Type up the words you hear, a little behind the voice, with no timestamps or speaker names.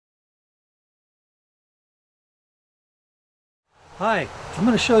Hi, I'm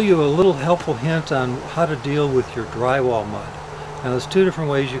going to show you a little helpful hint on how to deal with your drywall mud. Now there's two different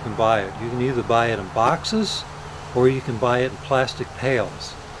ways you can buy it. You can either buy it in boxes or you can buy it in plastic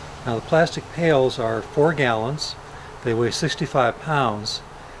pails. Now the plastic pails are 4 gallons, they weigh 65 pounds.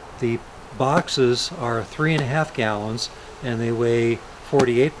 The boxes are 3.5 gallons and they weigh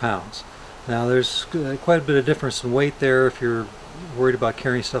 48 pounds. Now there's quite a bit of difference in weight there if you're worried about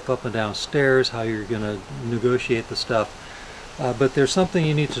carrying stuff up and down stairs, how you're going to negotiate the stuff. But there's something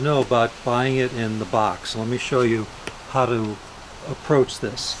you need to know about buying it in the box. Let me show you how to approach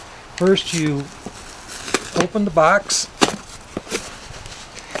this. First, you open the box,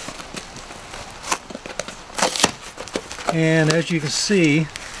 and as you can see,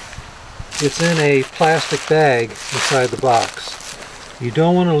 it's in a plastic bag inside the box. You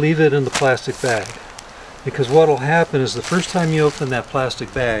don't want to leave it in the plastic bag, because what will happen is the first time you open that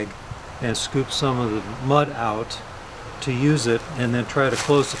plastic bag and scoop some of the mud out to use it and then try to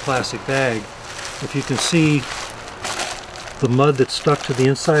close the plastic bag, if you can see the mud that's stuck to the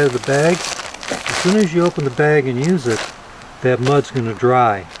inside of the bag, as soon as you open the bag and use it, that mud's going to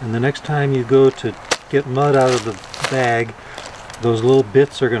dry, and the next time you go to get mud out of the bag, those little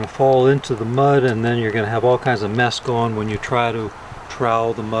bits are going to fall into the mud, and then you're going to have all kinds of mess going when you try to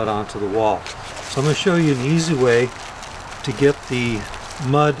trowel the mud onto the wall. So I'm going to show you an easy way to get the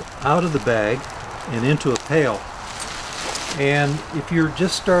mud out of the bag and into a pail. And if you're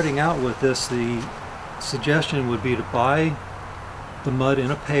just starting out with this, the suggestion would be to buy the mud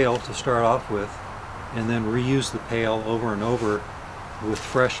in a pail to start off with, and then reuse the pail over and over with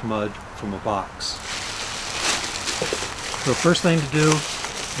fresh mud from a box. So first thing to do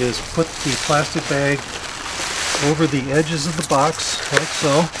is put the plastic bag over the edges of the box, like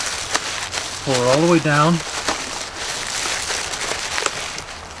so. Pull it all the way down.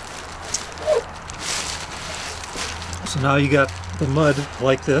 So now you got the mud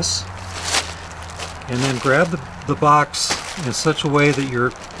like this, and then grab the box in such a way that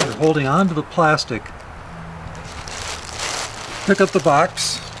you're holding onto the plastic. Pick up the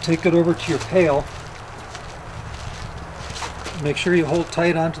box, take it over to your pail. Make sure you hold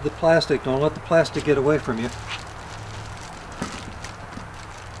tight onto the plastic. Don't let the plastic get away from you.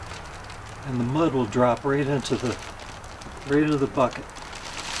 And the mud will drop right into the bucket.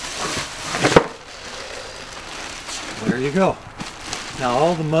 There you go. Now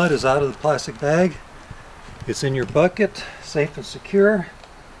all the mud is out of the plastic bag. It's in your bucket, safe and secure.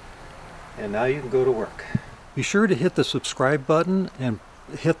 And now you can go to work. Be sure to hit the subscribe button and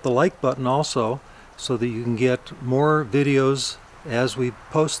hit the like button also, so that you can get more videos as we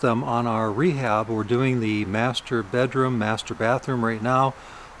post them on our rehab. We're doing the master bedroom, master bathroom right now,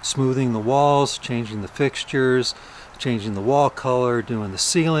 smoothing the walls, changing the fixtures, changing the wall color, doing the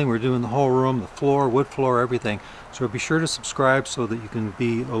ceiling, we're doing the whole room, the floor, wood floor, everything. So be sure to subscribe so that you can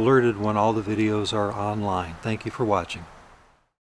be alerted when all the videos are online. Thank you for watching.